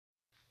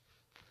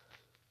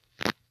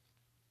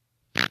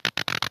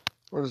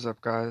What is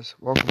up, guys?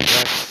 Welcome back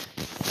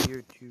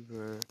to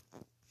YouTuber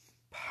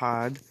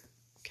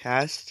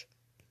podcast.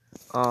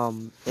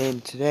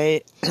 And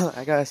today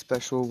I got a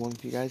special one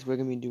for you guys. We're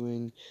gonna be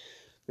doing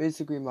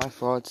basically my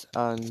thoughts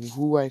on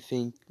who I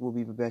think will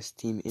be the best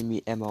team in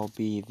the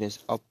MLB this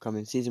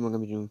upcoming season. We're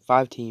gonna be doing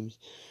 5 teams.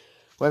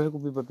 Who I think will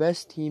be the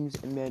best teams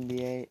in the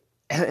NBA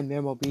and the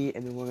MLB,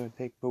 and then we're gonna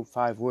pick both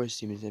 5 worst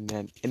teams in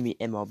the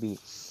MLB.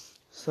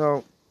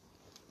 So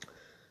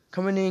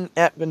coming in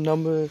at the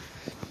number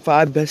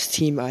 5 best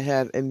team I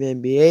have in the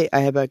NBA,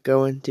 I have that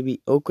going to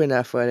be Oakland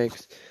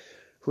Athletics,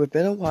 who have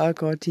been a wild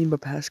card team the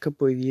past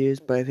couple of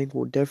years, but I think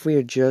will definitely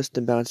adjust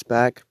and bounce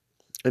back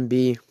and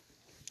be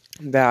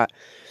that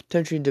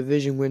potentially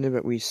division winner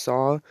that we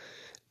saw.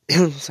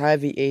 So I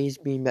have the A's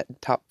being that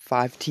top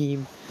 5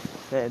 team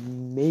that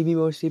maybe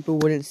most people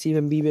wouldn't see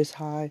them be this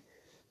high,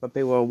 but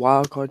they were a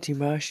wild card team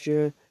last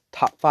year.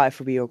 Top 5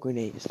 for the Oakland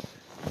A's.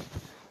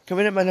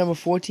 Coming at my number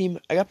 4 team,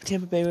 I got the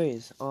Tampa Bay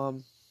Rays.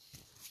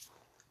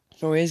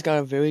 The Rays got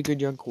a very good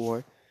young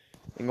core.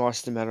 In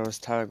Austin Meadows,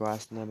 Tyler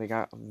Glasnow, they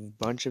got a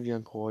bunch of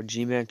young core.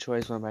 G-Man Choi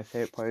is one of my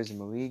favorite players in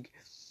the league.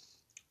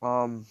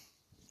 But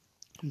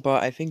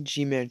I think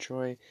G-Man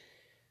Choi,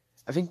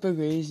 I think the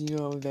Rays,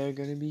 they're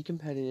going to be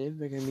competitive.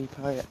 They're going to be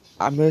probably,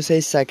 I'm going to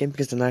say second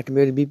because they're not going to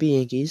be able to beat the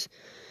Yankees.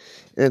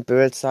 And the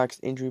Red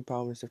Sox injury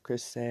problems of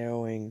Chris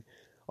Sale and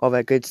all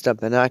that good stuff,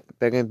 they're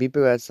going to beat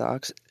the Red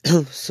Sox.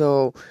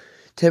 So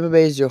Tampa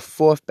Bay is your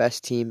 4th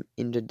best team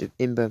in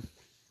the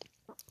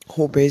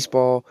whole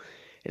baseball,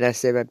 and I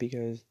say that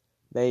because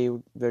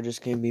they're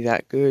just going to be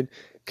that good.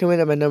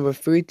 Coming up my number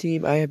 3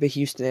 team, I have the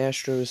Houston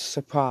Astros.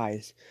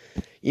 Surprise.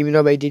 Even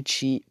though they did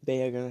cheat,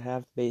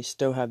 they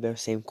still have their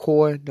same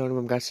core. None of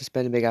them got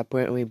suspended. They got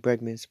Brantley,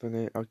 Bregman,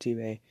 Springer,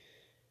 Altuve,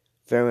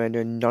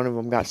 Verlander. None of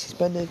them got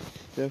suspended.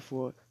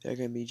 Therefore, they're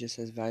going to be just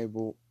as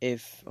valuable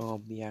if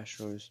the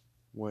Astros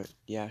weren't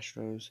the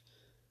Astros.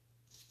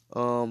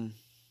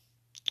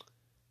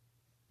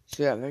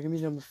 So yeah, they're going to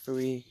be number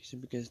 3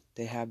 because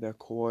they have their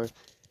core.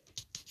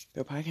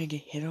 They're probably going to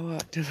get hit a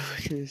lot to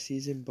the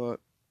season, but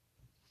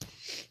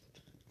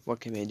what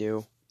can they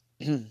do?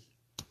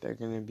 They're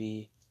going to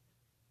be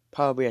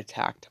probably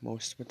attacked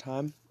most of the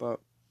time, but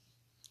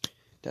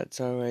that's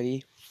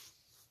alrighty.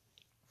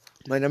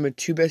 My number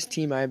 2 best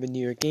team, I have the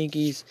New York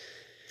Yankees.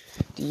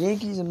 The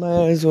Yankees, in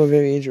my eyes, are a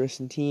very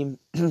interesting team.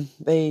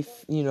 They,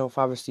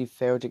 obviously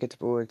failed to get to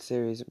the World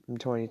Series in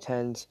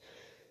 2010s.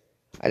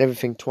 I never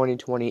think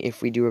 2020,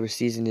 if we do have a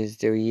season, is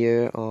their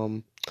year.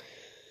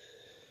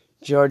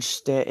 Judge,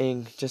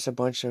 Stanton, just a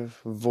bunch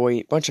of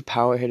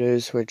power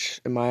hitters, which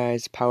in my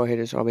eyes, power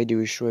hitters, all they do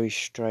is really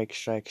strike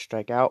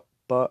out.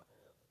 But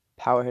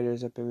power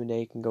hitters up every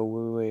day can go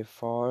really, really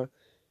far.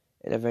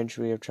 And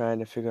eventually they're trying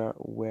to figure out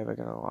where they're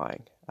going to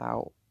line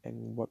out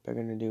and what they're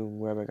going to do and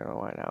where they're going to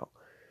line out.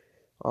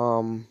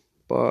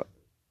 But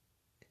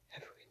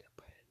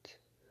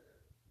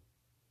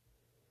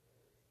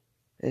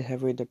it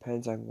heavily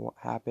depends on what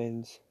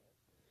happens.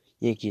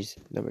 Yankees,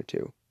 number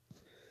 2.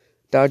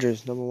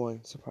 Dodgers, number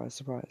 1. Surprise,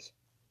 surprise.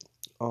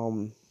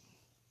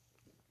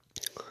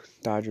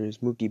 Dodgers,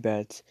 Mookie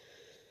Betts,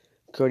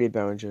 Cody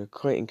Bellinger,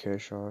 Clayton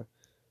Kershaw,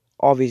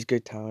 all these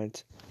good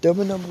talents. They're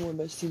the number 1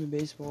 best team in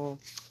baseball.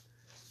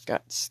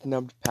 Got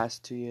snubbed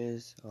past 2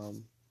 years.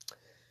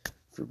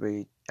 For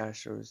the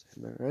Astros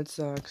and the Red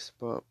Sox,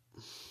 but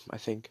I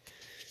think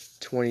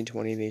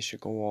 2020 they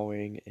should go all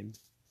in, and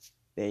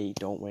they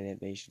don't win it.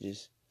 They should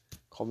just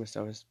call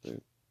themselves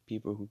the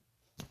people who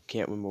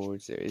can't win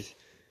World Series,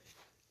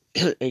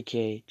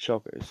 aka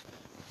chokers.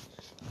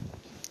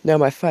 Now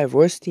my 5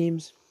 worst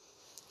teams.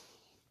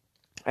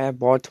 I have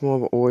Baltimore.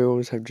 The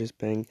Orioles have just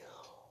been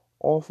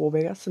awful.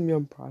 They got some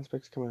young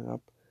prospects coming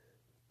up,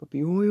 but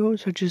the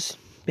Orioles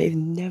they've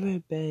never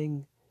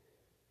been.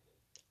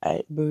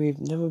 I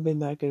believe never been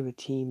that good of a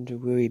team to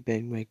really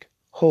been like,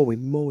 holy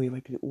moly,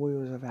 like the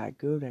Orioles are that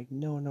good. Like,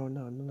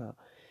 no.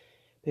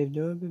 They've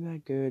never been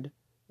that good,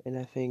 and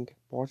I think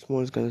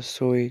Baltimore is going to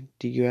slowly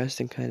digress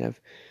and kind of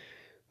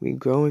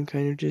regrow and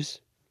kind of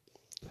just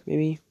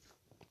maybe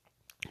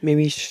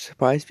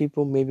surprise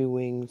people, maybe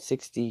win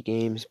 60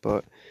 games,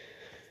 but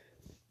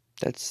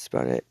that's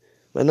about it.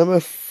 My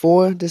number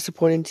 4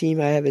 disappointing team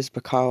I have is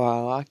the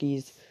Colorado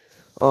Rockies.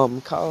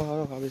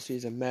 Colorado obviously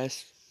is a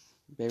mess.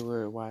 They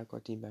were a wild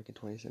card team back in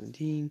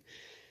 2017.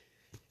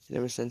 And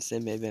ever since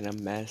then, they've been a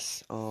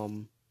mess.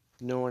 Nolan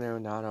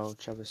Arenado,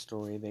 Trevor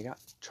Story, they got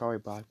Charlie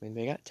Blackmon,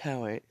 they got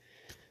talent.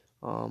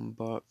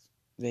 But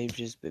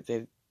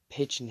their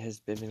pitching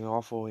has been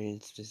awful, and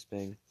it's just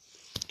been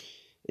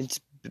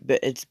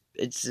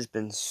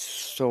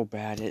so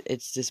bad.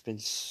 It's just been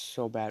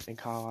so bad in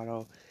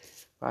Colorado.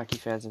 Rocky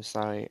fans, I'm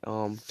sorry.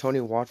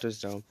 Tony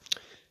Walters though.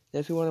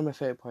 Definitely one of my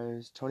favorite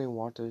players. Tony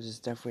Walters is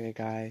definitely a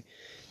guy.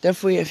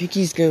 Definitely, I think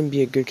he's going to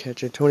be a good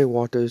catcher. Tony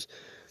Walters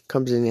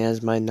comes in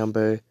as my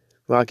number.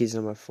 Rockies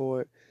number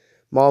 4.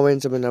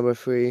 Marlins are my number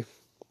 3.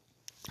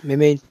 They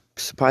made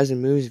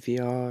surprising moves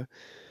via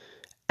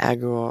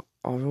Aguilar,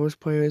 all those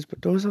players,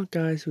 but those are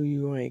guys who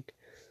you like,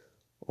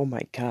 oh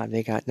my god,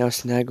 they got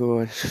Nelson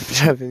Aguilar and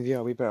Trevor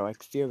VR. We better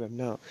fear them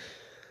now.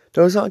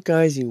 those aren't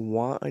guys you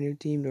want on your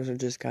team. Those are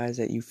just guys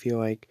that you feel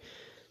like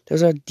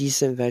those are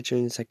decent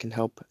veterans that can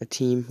help a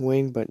team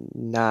win, but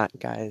not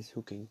guys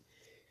who can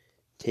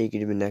take you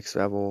to the next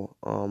level.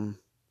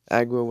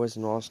 Aguilar was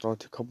an all-star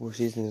a couple of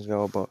seasons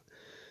ago, but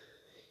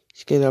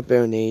he's getting up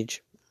there in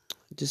age.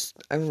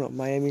 I don't know.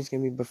 Miami's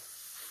going to be the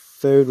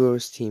third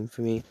worst team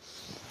for me.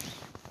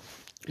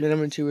 The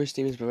number 2 worst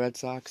team is the Red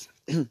Sox.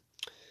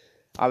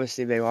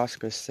 Obviously, they lost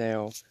Chris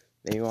Sale.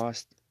 They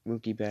lost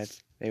Mookie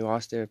Betts. They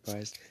lost their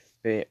price.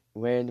 They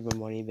ran into the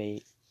money.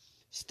 They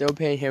still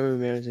paying Henry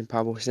Ramirez and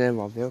Pablo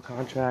Sandoval their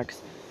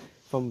contracts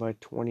from the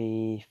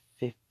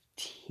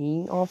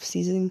 2015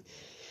 offseason,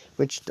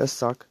 which does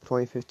suck.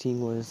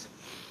 2015 was,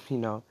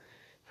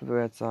 for the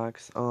Red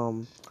Sox.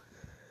 And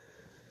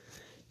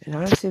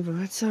honestly, the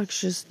Red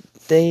Sox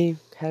they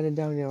had it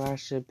down there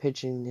last year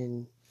pitching,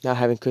 and not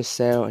having Chris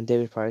Sale and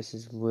David Price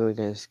is really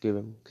going to screw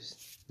them, because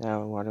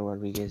now Eduardo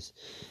Rodriguez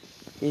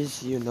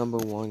is your number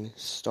 1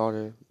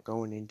 starter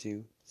going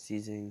into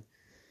season,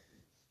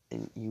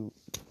 and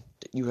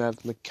you have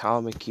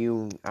Cal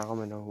McHugh and I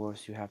don't know who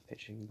else you have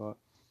pitching, but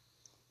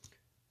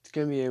it's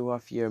going to be a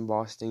rough year in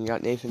Boston. You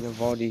got Nathan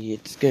Eovaldi.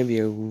 It's going to be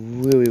a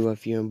really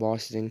rough year in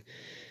Boston.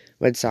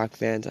 Red Sox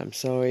fans, I'm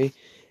sorry.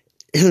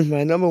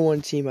 My number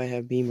 1 team I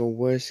have being the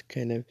worst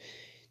kind of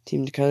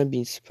team to kind of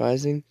be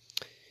surprising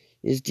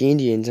is the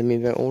Indians. I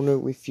mean, the owner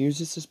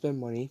refuses to spend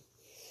money.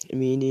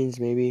 And the Indians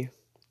maybe,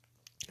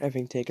 I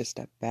think, take a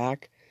step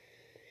back,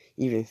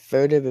 even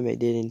further than they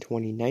did in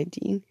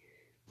 2019.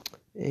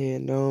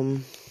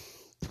 And,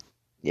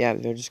 yeah,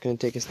 they're just going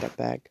to take a step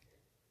back.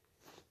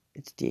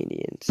 It's the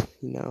Indians,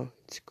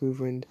 it's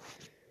Cleveland.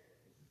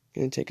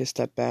 Going to take a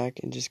step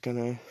back and just going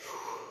to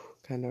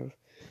kind of...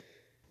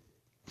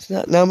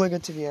 So now I'm going to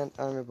get to the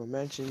honorable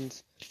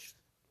mentions.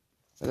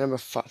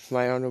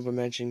 My honorable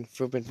mention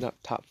for the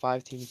top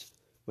 5 teams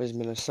was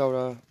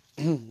Minnesota.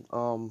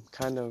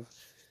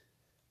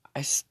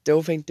 I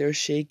still think they're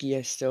shaky.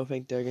 I still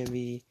think they're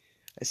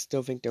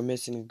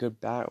missing a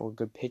good bat or a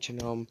good pitch in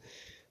them.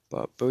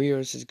 But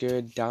Barrios is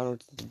good.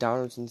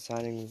 Donaldson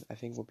signing, I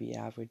think, will be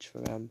average for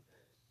them.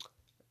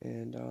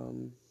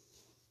 And,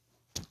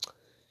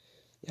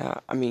 yeah,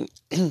 I mean,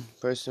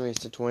 personally,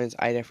 it's the Twins.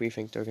 I definitely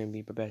think they're going to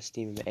be the best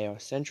team in the AL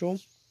Central.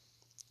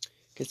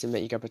 Because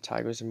you got the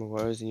Tigers and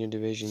Maroons in your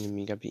division, and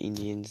you got the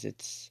Indians. And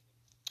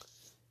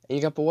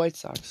you got the White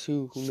Sox,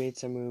 who made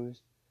some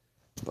moves.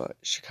 But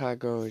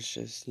Chicago is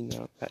just,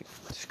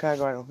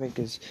 Chicago I don't think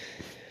is...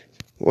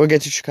 We'll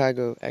get to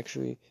Chicago,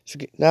 actually. So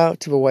now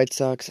to the White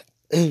Sox.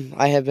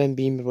 I have them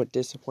being a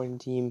disappointing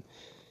team.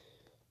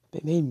 They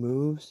made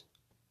moves,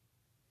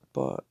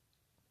 but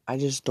I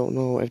just don't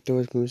know if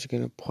those moves are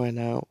going to point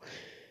out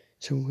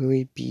to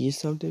really be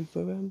something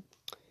for them.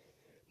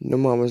 No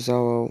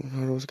Mazzaro,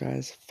 none of those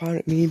guys found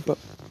it me, but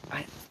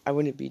I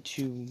wouldn't be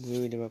too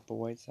worried about the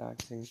White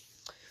Sox and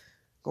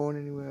going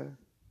anywhere.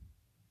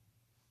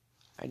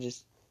 I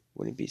just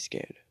wouldn't be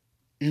scared.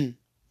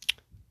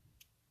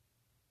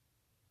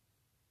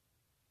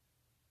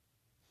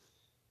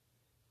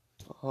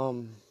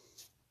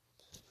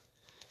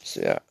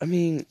 So yeah, I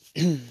mean,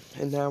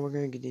 and now we're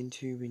gonna get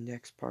into the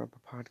next part of the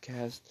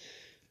podcast,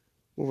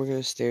 where we're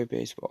gonna stay with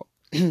baseball.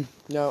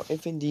 Now,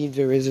 if indeed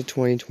there is a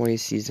 2020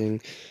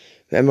 season,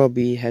 the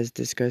MLB has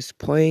discussed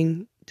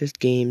playing just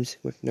games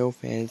with no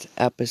fans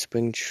at the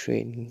spring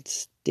training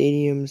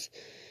stadiums,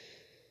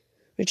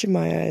 which in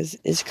my eyes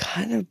is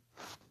kind of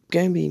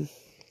gonna be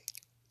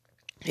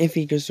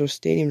iffy because those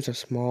stadiums are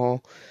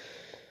small.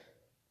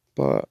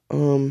 But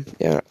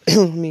yeah,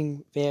 I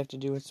mean, they have to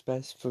do what's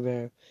best for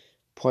their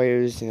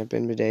players, and at the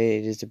end of the day,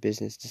 it is a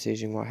business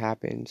decision what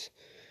happens.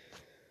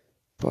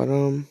 But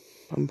I'm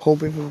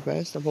hoping for the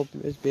best. I'm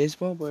hoping it's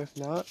baseball, but if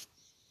not,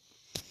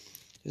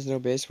 there's no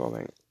baseball,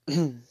 right?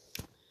 So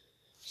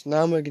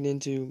now I'm gonna get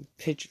into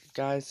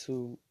guys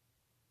who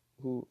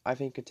I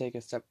think could take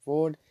a step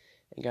forward,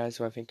 and guys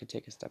who I think could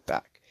take a step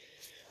back.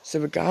 So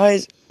the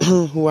guys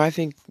who I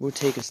think will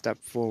take a step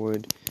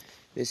forward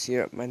this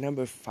year, my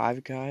number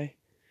 5 guy,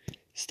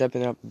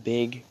 stepping up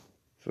big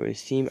for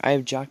his team. I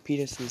have Jock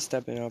Peterson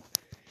stepping up,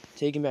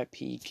 taking that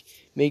peak,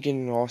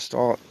 making an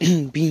all-star,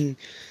 being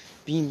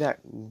that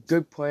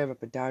good player that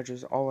the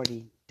Dodgers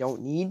already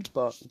don't need,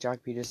 but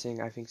Jock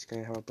Peterson, I think, is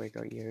going to have a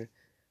breakout year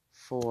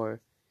for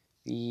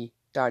the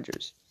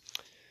Dodgers.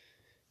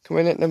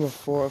 Coming at number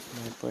 4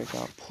 for my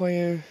breakout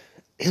player,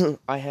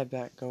 I have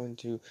that going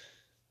to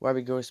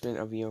Robbie Grossman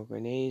of the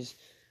Oakland A's.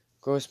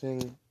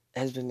 Grossman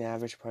has been an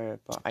average player,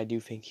 but I do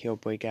think he'll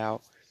break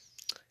out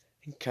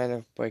and kind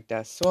of break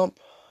that slump.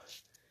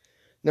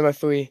 Number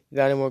 3,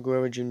 Vladimir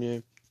Guerrero Jr.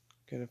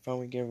 Gonna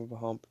finally give him a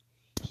hump.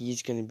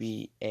 He's gonna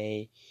be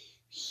a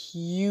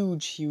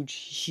huge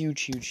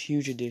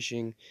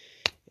addition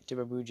to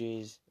the Blue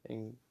Jays,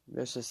 and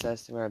their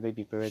success when I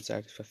beat the Red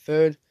Sox for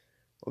 3rd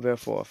or their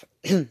 4th.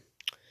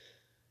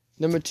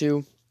 Number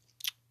 2,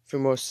 for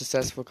most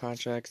successful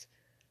contracts,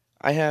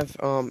 I have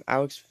I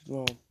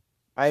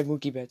have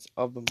Mookie Betts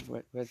of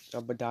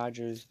the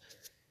Dodgers.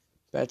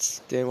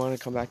 Betts didn't want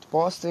to come back to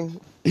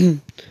Boston.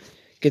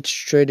 gets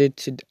traded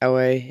to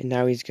LA, and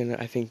now he's gonna,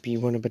 I think, be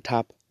one of the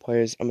top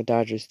players on the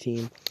Dodgers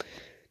team.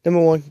 Number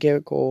one,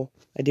 Garrett Cole.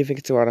 I do think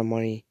it's a lot of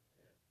money,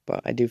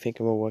 but I do think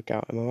it will work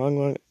out in the long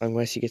run,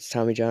 unless he gets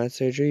Tommy John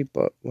surgery,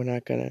 but we're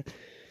not gonna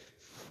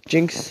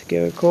jinx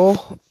Garrett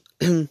Cole.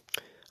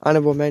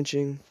 Honorable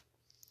mention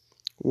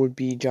would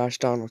be Josh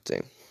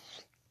Donaldson.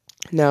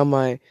 Now,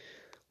 my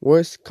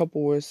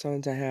couple worst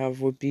signs I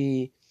have would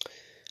be,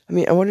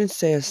 I wouldn't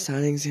say a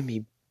signing's gonna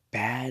be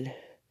bad,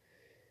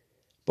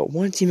 but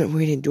one team that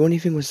really didn't do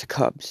anything was the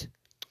Cubs.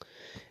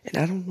 And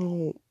I don't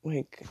know,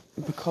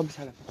 the Cubs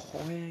had a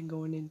plan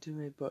going into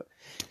it, but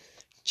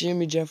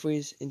Jeremy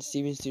Jeffries and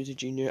Steven Souza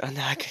Jr. are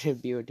not going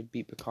to be able to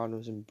beat the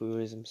Cardinals and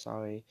Brewers, I'm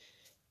sorry,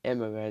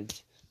 and the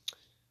Reds.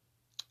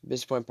 At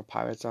this point, the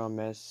Pirates are a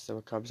mess, so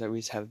the Cubs at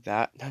least have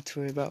that not to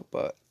worry about,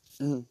 but it's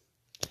going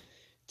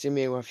to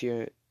be a rough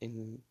year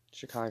in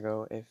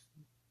Chicago if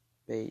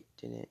they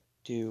didn't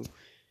do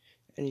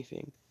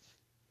anything.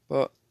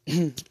 But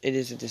it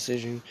is a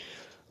decision.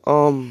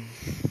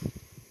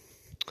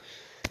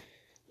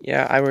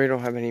 Yeah, I really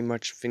don't have any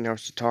much thing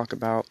else to talk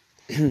about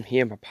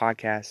here on my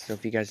podcast, so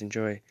if you guys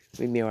enjoy,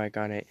 leave me a like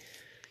on it.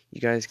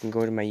 You guys can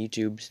go to my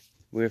YouTubes,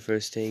 Weird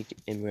First Take,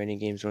 and Random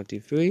Games 1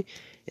 through 3,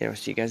 and I'll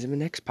see you guys in the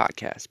next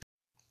podcast.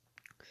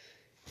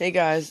 Hey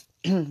guys,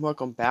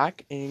 welcome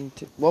back, and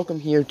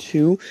welcome here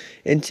too,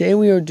 and today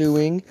we are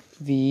doing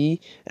the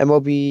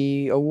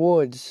MLB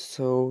Awards,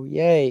 so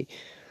yay.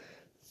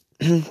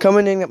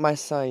 Coming in at my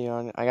Cy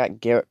Young, I got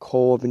Garrett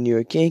Cole of the New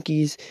York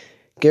Yankees.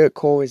 Garrett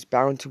Cole is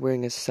bound to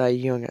win a Cy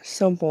Young at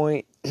some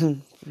point.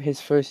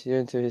 His first year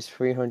into his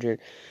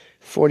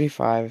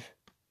 $345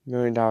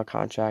 million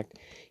contract,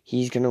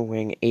 he's going to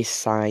win a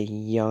Cy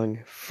Young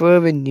for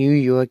the New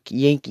York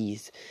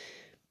Yankees.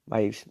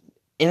 My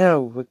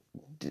NL,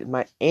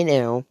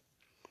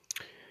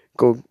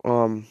 what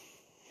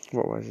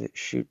was it?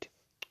 Shoot.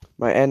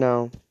 My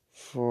NL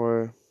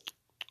for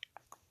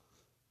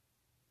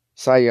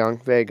Cy Young,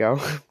 there you go,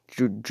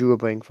 drew a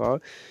blank for.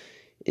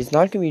 It's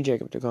not going to be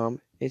Jacob DeGrom.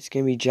 It's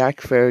going to be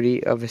Jack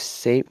Flaherty of the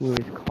St.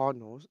 Louis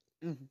Cardinals.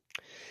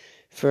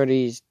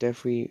 Flaherty is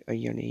definitely a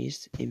young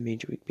ace in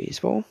Major League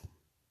Baseball.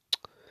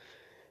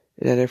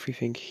 And I definitely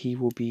think he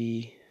will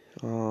be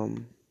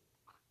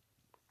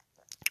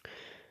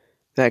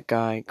that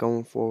guy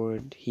going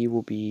forward. He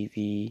will be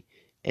the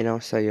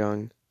NL Cy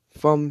Young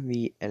from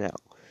the NL.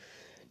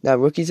 Now,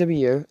 Rookies of the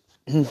Year.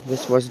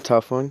 This was a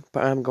tough one,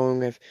 but I'm going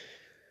with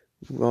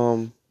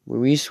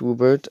Luis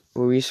Robert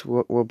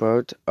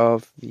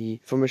of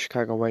from the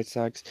Chicago White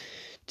Sox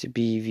to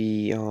be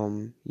the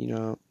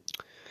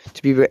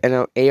to be the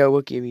AL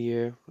Rookie of the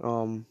Year.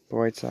 The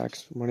White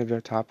Sox, one of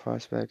their top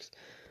prospects.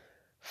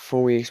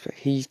 Fully expect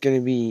he's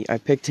gonna be. I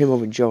picked him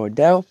over Joe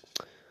Adele,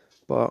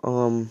 but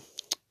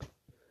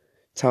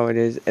that's how it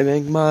is. And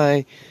then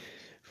my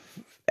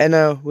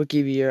NL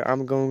Rookie of the Year,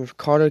 I'm going with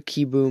Carter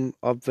Kieboom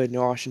of the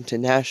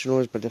Washington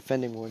Nationals, but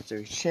defending World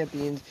Series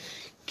champions.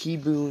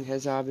 Kieboom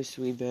has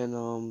obviously been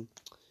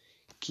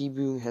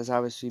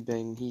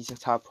he's a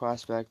top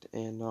prospect,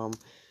 and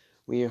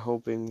we are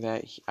hoping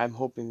that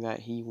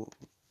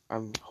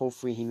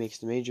hopefully he makes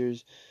the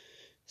majors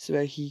so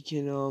that he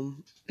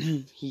can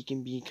he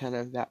can be kind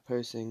of that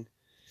person.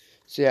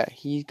 So yeah,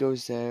 he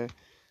goes there.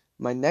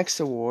 My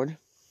next award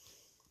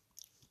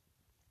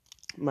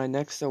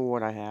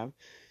I have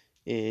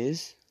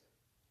is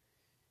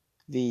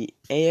the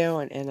AL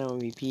and NL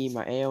MVP.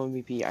 My AL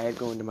MVP, I had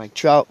going to Mike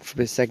Trout for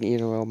the second year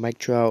in a row. Mike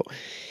Trout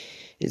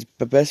is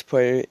the best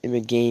player in the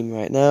game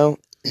right now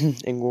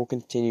and will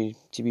continue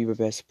to be the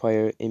best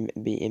player in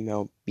the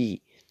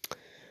MLB.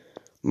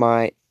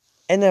 My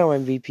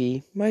NL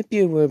MVP might be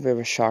a little bit of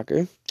a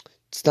shocker.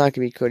 It's not going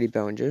to be Cody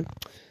Bellinger,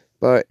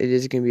 but it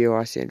is going to be a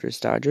Los Angeles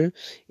Dodger.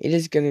 It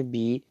is going to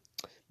be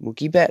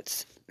Mookie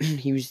Betts.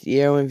 He was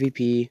the AL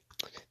MVP.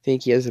 I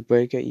think he has a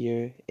breakout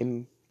year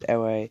in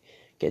LA.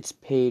 Gets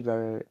paid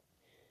by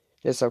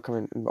this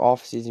upcoming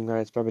off-season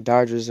grants by the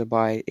Dodgers or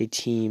by a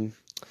team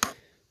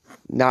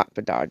not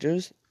the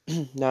Dodgers,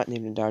 not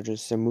named the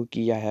Dodgers. So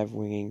Mookie, I have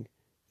winning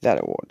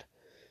that award.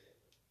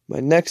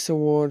 My next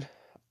award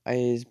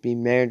is the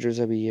Managers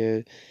of the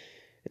Year,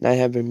 and I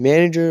have the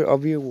Manager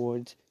of the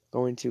Awards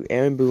going to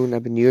Aaron Boone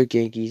of the New York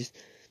Yankees.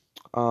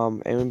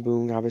 Aaron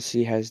Boone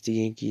obviously has the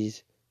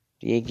Yankees.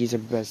 The Yankees are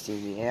the best team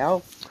in the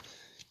AL,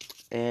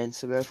 and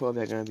so therefore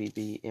they're going to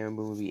be Aaron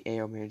Boone will be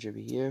AL Manager of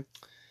the Year.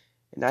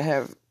 And I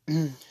have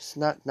it's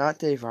not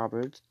Dave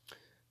Roberts,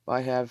 but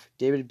I have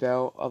David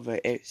Bell of the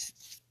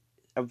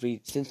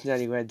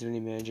Cincinnati Reds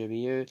winning Manager of the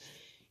Year.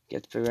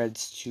 Gets the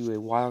Reds to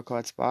a wild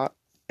card spot,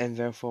 and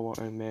therefore will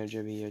earn Manager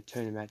of the Year,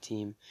 turning that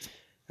team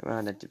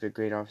around at the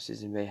great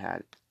offseason they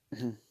had.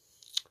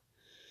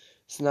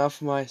 So now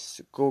for my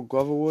Gold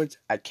Glove Awards.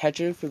 At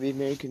catcher for the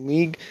American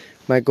League,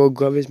 my Gold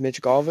Glove is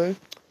Mitch Garver.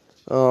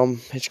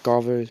 Mitch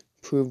Garver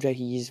proved that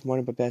he's one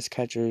of the best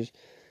catchers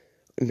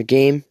in the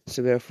game,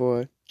 so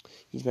therefore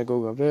he's my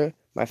Gold Glove.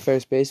 My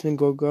first baseman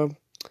Gold Glove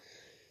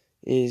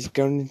is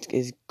going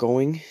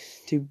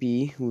to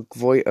be Luke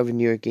Voigt of the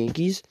New York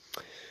Yankees.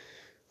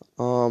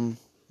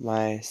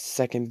 My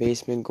second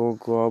baseman Gold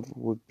Glove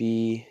would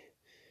be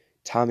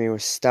Tommy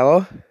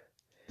Rostello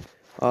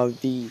of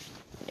the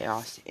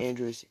Los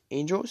Angeles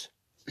Angels.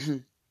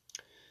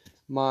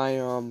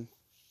 My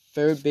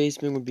third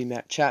baseman would be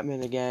Matt Chapman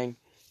of the gang.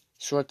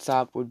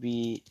 Shortstop would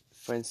be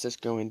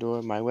Francisco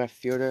Lindor. My left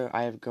fielder,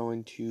 I have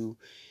going to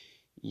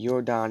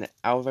Yordan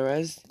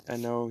Alvarez. I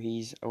know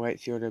he's a right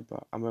fielder,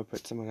 but I'm going to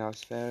put someone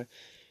else there.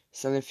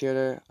 Center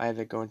fielder, I have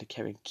it going to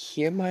Kevin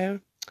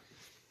Kiermaier.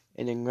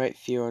 And in right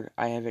field,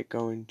 I have it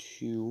going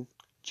to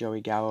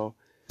Joey Gallo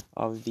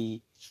of the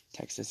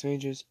Texas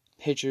Rangers.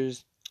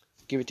 Pitchers,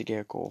 give it to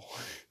Garrett Cole.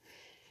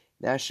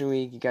 National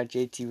League, you got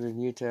JT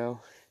Realmuto.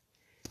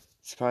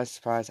 Surprise,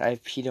 surprise, I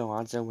have Pete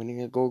Alonso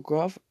winning a Gold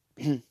Glove.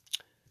 Then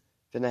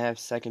I have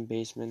second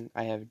baseman.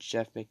 I have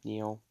Jeff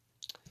McNeil.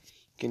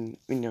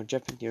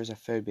 Jeff McNeil is a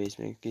third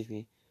baseman. Excuse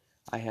me.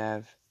 I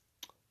have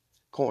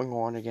Colton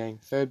Warren again.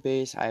 Third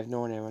base. I have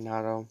Nolan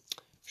Arenado.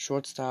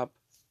 Shortstop.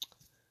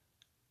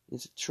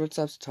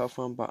 Shortstop's a tough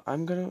one, but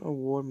I'm gonna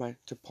award mine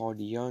to Paul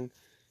DeYoung.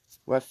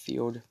 Left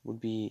field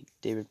would be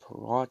David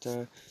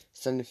Peralta.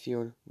 Center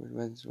field would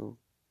Renzo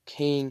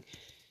King.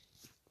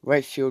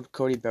 Right field,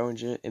 Cody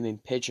Bellinger. And then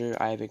pitcher,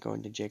 I have it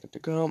going to Jacob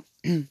deGrom.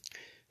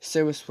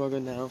 Silver Slugger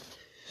now.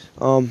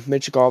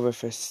 Mitch Garver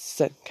for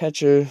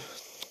catcher.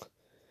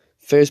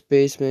 First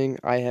baseman,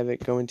 I have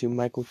it going to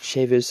Michael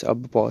Chavis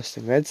of the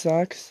Boston Red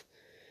Sox.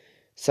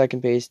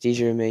 Second base,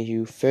 DJ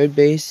LeMahieu. Third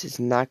base is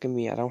not going to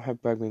be, I don't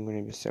have Bregman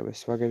winning the Silver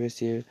Slugger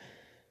this year.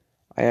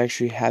 I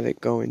actually have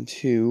it going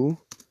to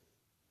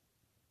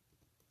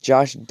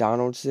Josh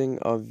Donaldson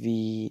of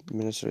the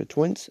Minnesota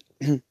Twins.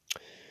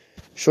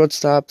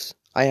 Shortstops,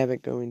 I have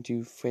it going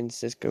to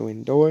Francisco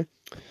Lindor.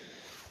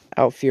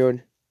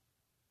 Outfield,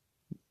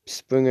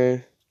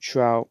 Springer,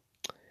 Trout,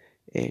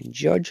 and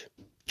Judge.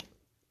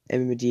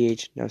 And the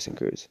DH, Nelson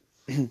Cruz.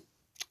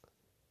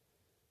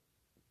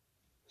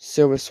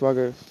 Silver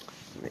Slugger,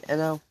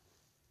 NL.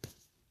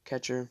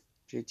 Catcher,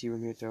 JT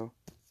Realmuto.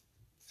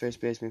 First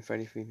baseman,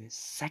 Freddie Freeman.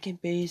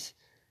 Second base,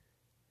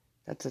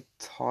 that's a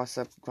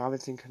toss-up.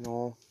 Robinson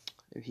Cano,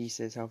 if he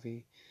stays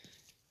healthy.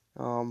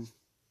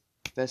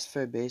 Best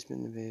third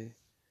baseman to be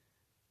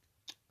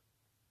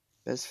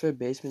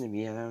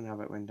NL now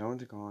that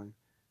Rendon's gone.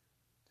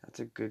 That's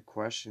a good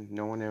question.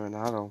 Nolan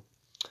Arenado.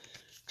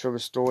 Trevor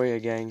Story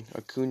again,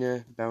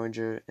 Acuna,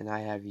 Bellinger, and I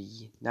have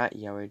not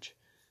Yelich.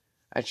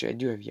 Actually, I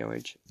do have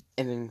Yelich.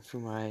 And then for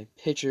my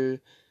pitcher,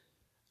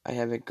 I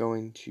have it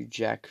going to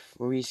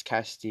Luis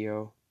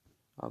Castillo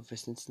of the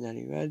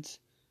Cincinnati Reds.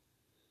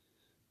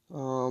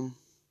 The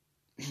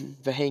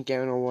Hank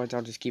Aaron Awards,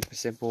 I'll just keep it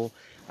simple.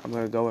 I'm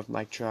going to go with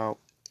Mike Trout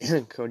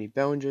and Cody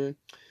Bellinger.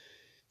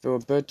 The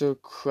Roberto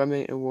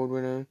Clemente Award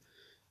winner,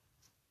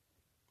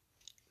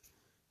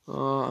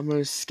 I'm going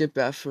to skip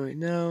that for right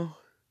now.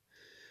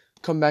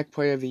 Comeback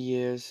player of the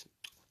years.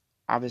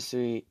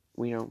 Obviously,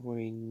 we don't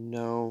really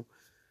know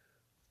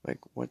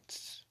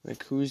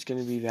who's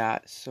gonna be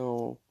that,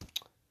 so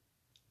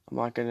I'm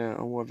not gonna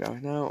award that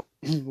right now.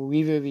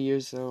 Reliever of the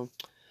years, though,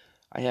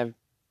 I have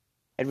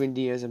Edwin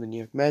Diaz of the New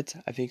York Mets.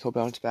 I think he'll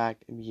bounce back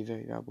and be a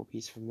very valuable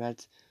piece for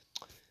Mets.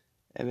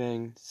 And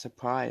then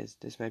surprise,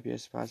 this might be a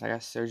surprise. I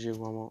got Sergio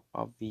Romo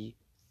of the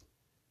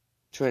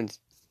Twins.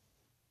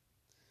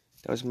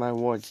 Those are my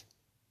awards.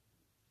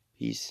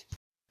 Peace.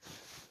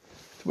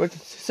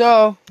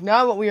 So,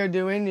 now what we are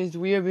doing is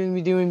we are going to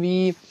be doing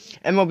the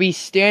MLB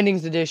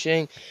Standings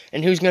Edition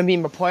and who's going to be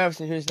in the playoffs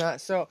and who's not.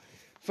 So,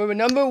 for the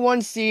number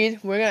 1 seed,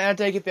 we're going to have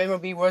to take if the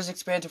MLB was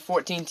expanded to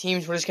 14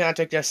 teams. We're just going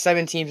to have to take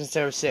 7 teams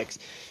instead of 6.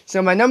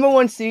 So, my number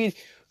 1 seed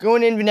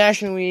going into the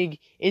National League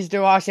is the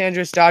Los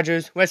Angeles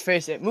Dodgers. Let's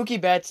face it, Mookie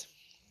Betts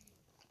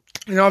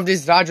and all of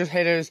these Dodgers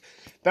hitters,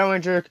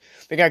 Bellinger,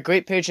 they got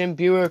great pitching,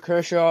 Buehler,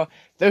 Kershaw.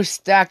 They're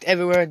stacked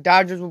everywhere.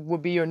 Dodgers will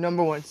be your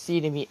number 1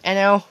 seed in the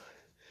NL.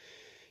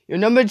 Your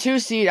number 2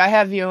 seed, I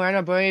have the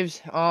Atlanta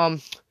Braves. I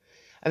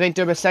think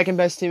they're the second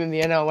best team in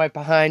the NL, right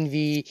behind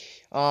the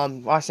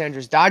Los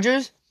Angeles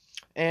Dodgers.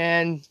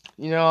 And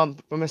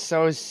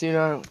Ramoso's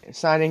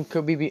signing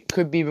could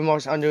be the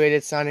most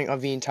underrated signing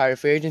of the entire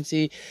free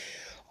agency.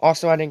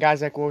 Also, adding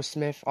guys like Will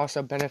Smith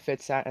also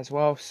benefits that as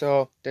well.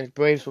 So the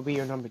Braves will be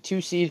your number 2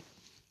 seed.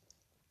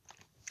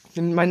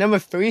 And my number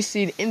 3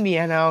 seed in the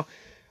NL,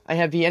 I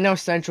have the NL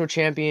Central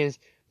champions,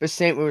 the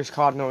St. Louis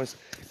Cardinals.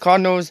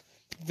 Cardinals.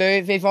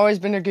 They've always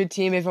been a good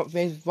team.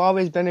 They've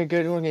always been a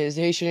good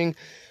organization.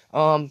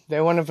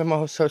 They're one of the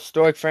most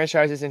historic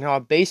franchises in all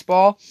of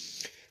baseball.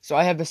 So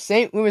I have the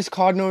St. Louis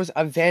Cardinals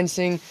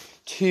advancing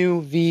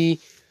to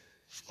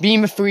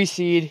being the 3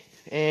 seed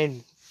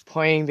and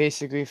playing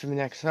basically for the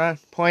next round,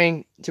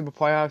 playing to the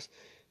playoffs.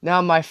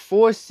 Now my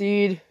 4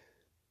 seed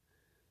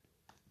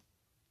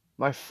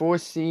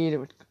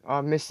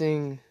are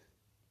missing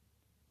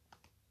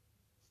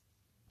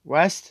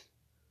West.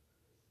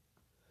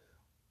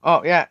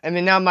 Oh, yeah, and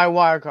then now my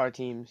wildcard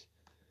teams.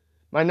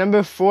 My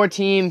number 4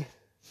 team...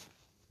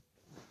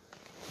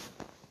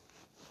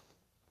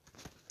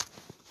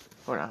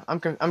 Hold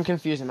on, I'm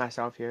confusing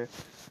myself here.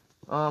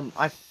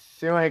 I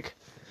feel like...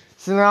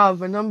 So now,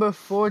 the number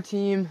 4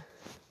 team...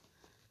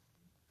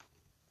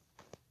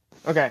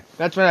 Okay,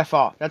 that's what I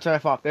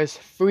thought. There's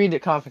 3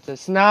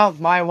 conferences. So now,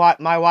 my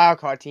wild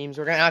card teams,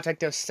 we're going to outtake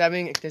those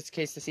 7. In this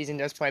case, the season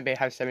does probably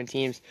have 7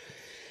 teams.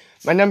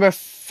 My number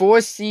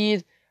 4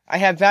 seed, I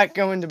have that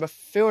going to the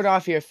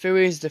Philadelphia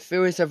Phillies. The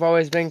Phillies have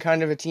always been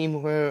kind of a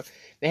team where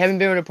they haven't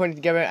been able to put it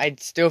together. I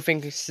still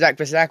think the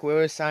Zach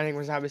Willis signing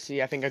was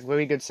obviously, I think, a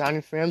really good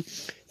signing for him.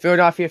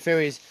 Philadelphia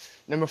Phillies,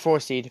 number 4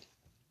 seed.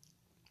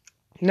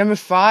 Number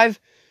 5,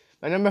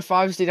 my number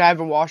 5 seed, I have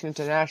the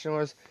Washington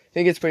Nationals. I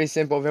think it's pretty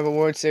simple. They're the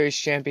World Series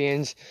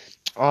champions.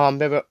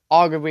 They're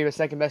arguably the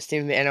second best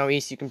team in the NL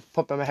East. You can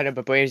put them ahead of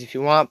the Braves if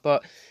you want,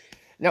 but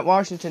not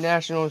Washington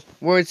Nationals,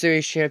 World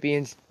Series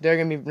champions. They're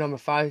going to be number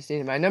 5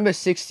 seed. My number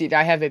 6 seed,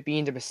 I have it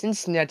being the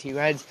Cincinnati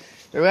Reds.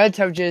 The Reds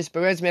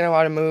made a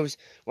lot of moves.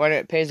 Whether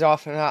it pays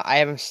off or not, I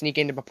have them sneak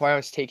into the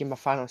playoffs, taking the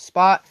final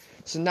spot.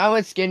 So now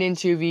let's get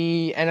into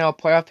the NL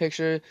playoff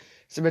picture.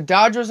 So the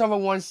Dodgers are the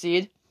 1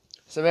 seed.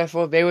 So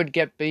therefore, they would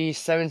get the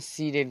 7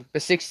 seeded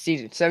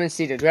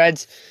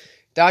Reds.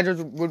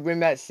 Dodgers would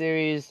win that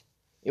series.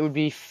 It would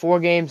be 4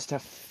 games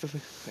to.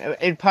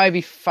 It'd probably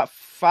be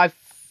 5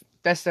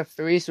 best of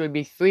 3. So it'd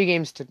be 3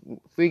 games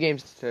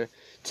to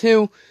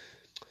 2.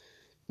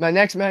 My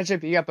next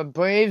matchup, you got the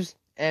Braves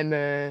and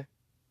the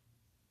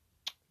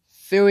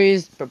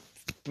Phillies. The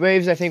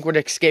Braves, I think, would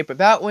escape with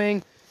that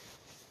win.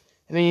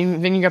 I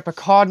mean, then you got the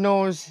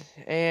Cardinals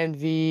and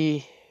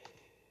the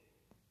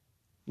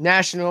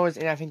Nationals,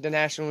 and I think the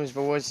Nationals,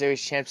 the World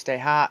Series champs, stay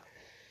hot.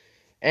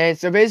 And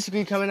so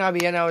basically, coming out of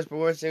the NL as the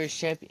World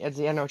Series as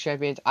the NL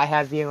champions, I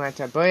have the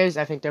Atlanta Braves.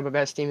 I think they're the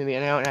best team in the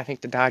NL, and I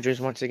think the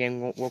Dodgers once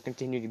again will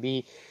continue to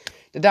be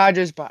the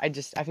Dodgers. But I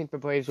think the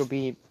Braves will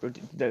be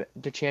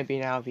the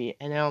champion out of the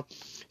NL.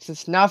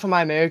 Since now for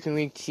my American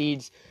League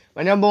seeds,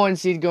 my number 1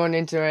 seed going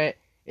into it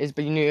is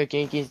the New York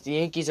Yankees. The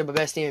Yankees are the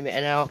best team in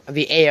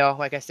the AL.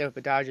 Like I said, with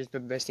the Dodgers, the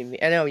best team in the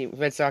NL.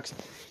 Red Sox,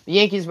 the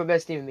Yankees are the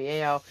best team in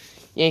the AL.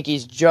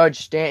 Yankees, Judge,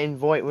 Stanton,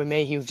 Voit,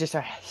 LeMahieu, just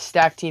a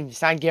stacked team.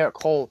 Signed Garrett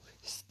Cole.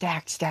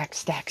 Stack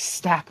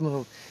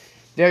move.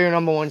 They're your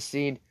number 1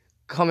 seed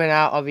coming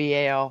out of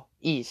the AL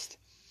East.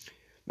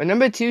 My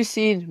number 2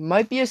 seed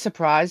might be a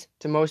surprise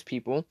to most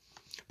people,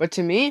 but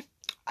to me,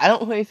 I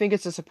don't really think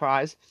it's a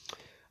surprise.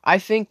 I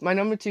think my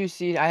number 2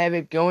 seed, I have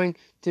it going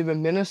to the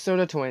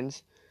Minnesota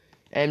Twins.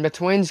 And the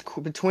Twins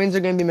are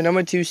going to be my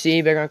number 2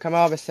 seed. They're going to come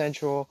out of the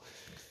Central.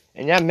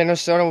 And yeah,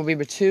 Minnesota will be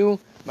the 2.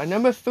 My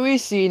number 3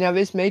 seed, now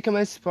this may come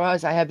as a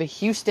surprise, I have the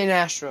Houston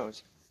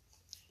Astros.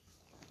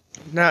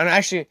 No,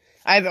 actually,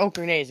 I have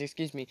Oakland A's,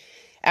 excuse me.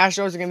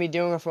 Astros are going to be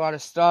dealing with a lot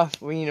of stuff,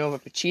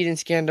 with the cheating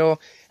scandal.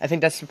 I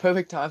think that's the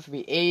perfect time for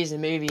the A's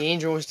and maybe the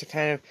Angels to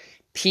kind of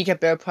peak at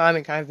their prime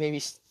and kind of maybe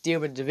steal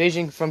the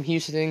division from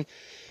Houston.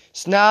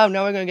 So now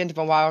we're going to get into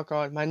the wild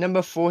card. My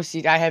number 4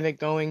 seed, I have it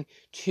going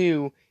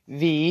to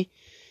the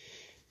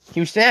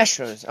Houston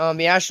Astros.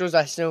 The Astros,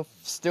 I still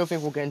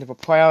think will get into the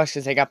playoffs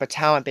because they got the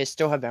talent. They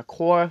still have their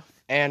core,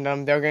 and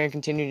they're going to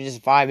continue to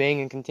just vibe in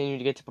and continue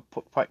to get to the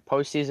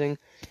postseason.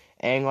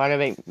 And whether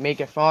they make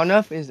it far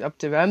enough is up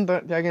to them,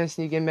 but they're going to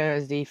sneak in there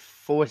as the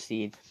 4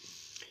 seed.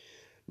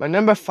 My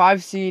number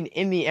 5 seed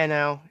in the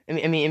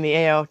in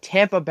the AL,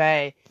 Tampa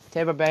Bay.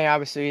 Tampa Bay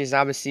obviously is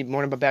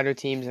one of the better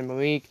teams in the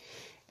league,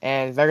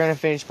 and they're going to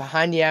finish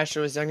behind the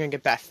Astros. They're going to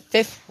get that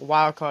 5th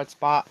wild card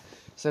spot.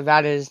 So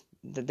they're going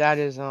to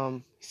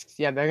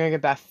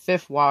get that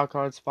 5th wild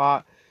card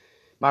spot.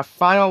 My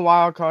final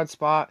wild card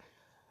spot,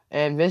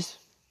 and this,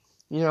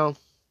 I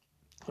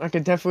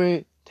could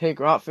definitely take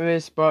a lot for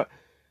this, but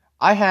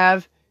I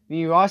have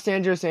the Los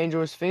Angeles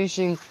Angels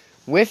finishing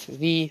with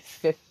the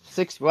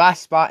 6th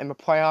last spot in the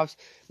playoffs.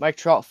 Mike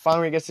Trout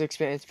finally gets to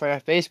experience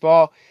playoff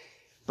baseball.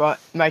 But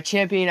my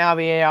champion out of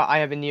the AL, I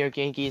have the New York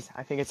Yankees.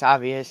 I think it's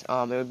obvious. It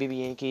would be the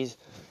Yankees.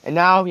 And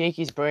now,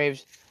 Yankees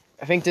Braves.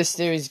 I think this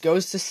series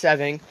goes to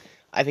 7.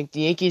 I think the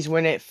Yankees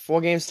win it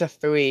 4 games to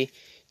 3.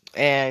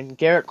 And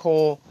Garrett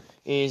Cole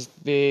is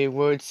the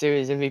World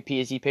Series MVP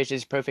as he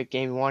pitches perfect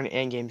Game 1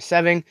 and Game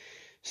 7.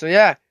 So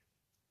yeah.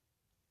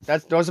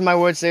 Those are my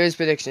World Series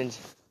predictions.